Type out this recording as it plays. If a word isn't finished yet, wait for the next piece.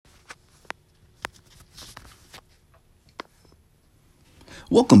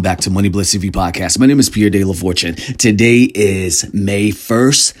Welcome back to Money Bliss TV Podcast. My name is Pierre De La Fortune. Today is May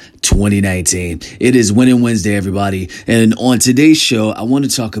 1st, 2019. It is Winning Wednesday, everybody. And on today's show, I want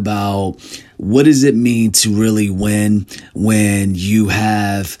to talk about what does it mean to really win when you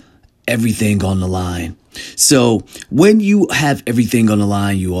have everything on the line. So when you have everything on the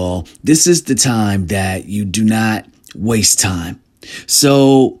line, you all, this is the time that you do not waste time.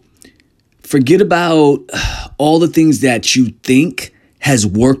 So forget about all the things that you think has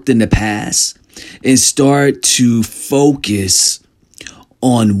worked in the past and start to focus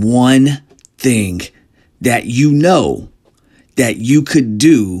on one thing that you know that you could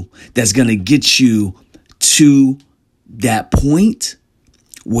do that's going to get you to that point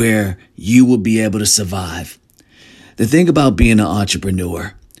where you will be able to survive. The thing about being an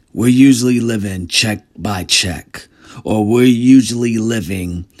entrepreneur, we're usually living check by check, or we're usually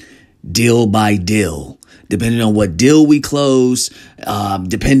living deal by deal, depending on what deal we close,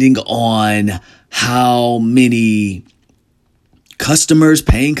 depending on how many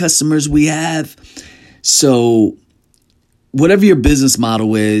paying customers we have. So whatever your business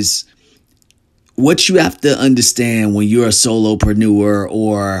model is, what you have to understand when you're a solopreneur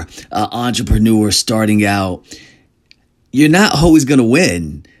or an entrepreneur starting out, you're not always going to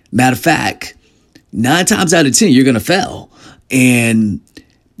win. Matter of fact, 9 times out of 10, you're going to fail. And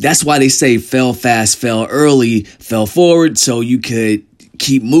that's why they say fail fast, fail early, fail forward so you could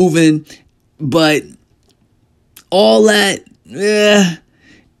keep moving. But all that,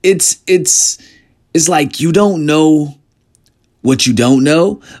 it's like you don't know what you don't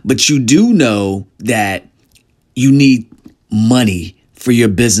know, but you do know that you need money for your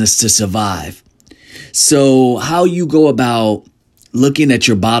business to survive. So how you go about looking at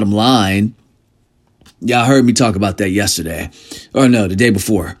your bottom line, y'all heard me talk about that yesterday. Or no, the day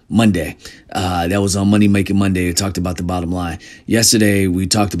before, Monday. That was on Money Making Monday. I talked about the bottom line. Yesterday, we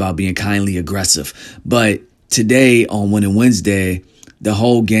talked about being kindly aggressive. But today, on Winning Wednesday, the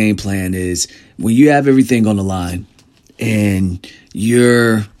whole game plan is when you have everything on the line and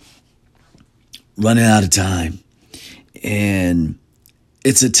you're running out of time, and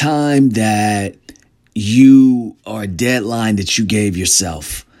it's a time that you are a deadline that you gave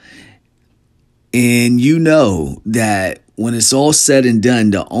yourself. And you know that when it's all said and done,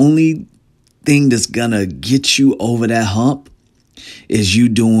 the only thing that's going to get you over that hump is you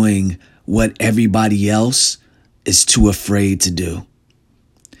doing what everybody else is too afraid to do.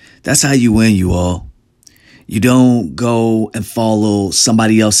 That's how you win, you all. You don't go and follow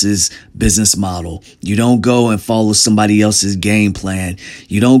somebody else's business model. You don't go and follow somebody else's game plan.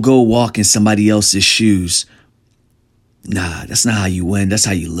 You don't go walk in somebody else's shoes. Nah, that's not how you win. That's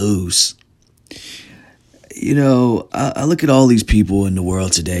how you lose. You know, I look at all these people in the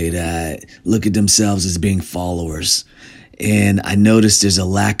world today that look at themselves as being followers, and I notice there's a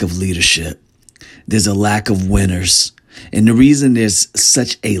lack of leadership. There's a lack of winners. And the reason there's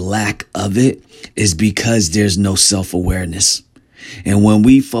such a lack of it is because there's no self-awareness. And when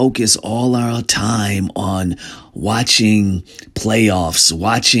we focus all our time on watching playoffs,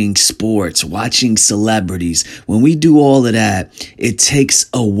 watching sports, watching celebrities, when we do all of that, it takes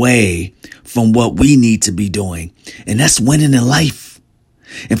away from what we need to be doing. And that's winning in life.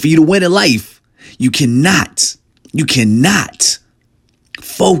 And for you to win in life, you cannot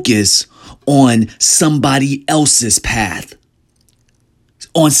focus on somebody else's path,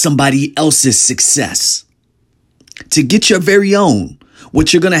 on somebody else's success. To get your very own,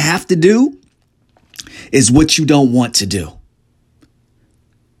 what you're going to have to do is what you don't want to do.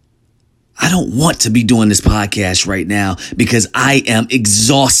 I don't want to be doing this podcast right now because I am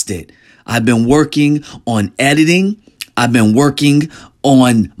exhausted. I've been working on editing. I've been working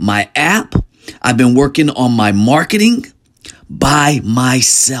on my app. I've been working on my marketing by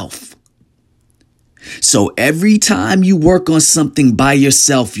myself. So every time you work on something by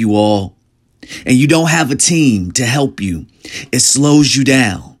yourself, you all, and you don't have a team to help you, it slows you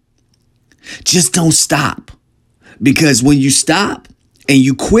down. Just don't stop. Because when you stop and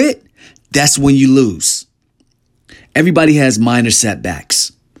you quit, that's when you lose. Everybody has minor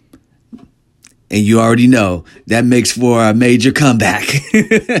setbacks. And you already know that makes for a major comeback.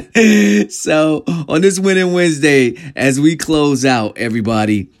 So on this Winning Wednesday, as we close out,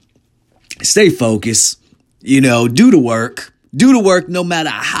 everybody, stay focused. You know, do the work. Do the work no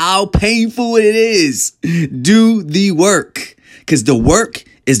matter how painful it is. Do the work. Because the work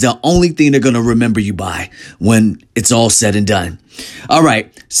is the only thing they're going to remember you by when it's all said and done. All right.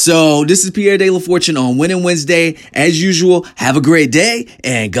 So this is Pierre De La Fortune on Winning Wednesday. As usual, have a great day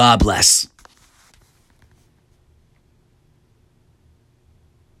and God bless.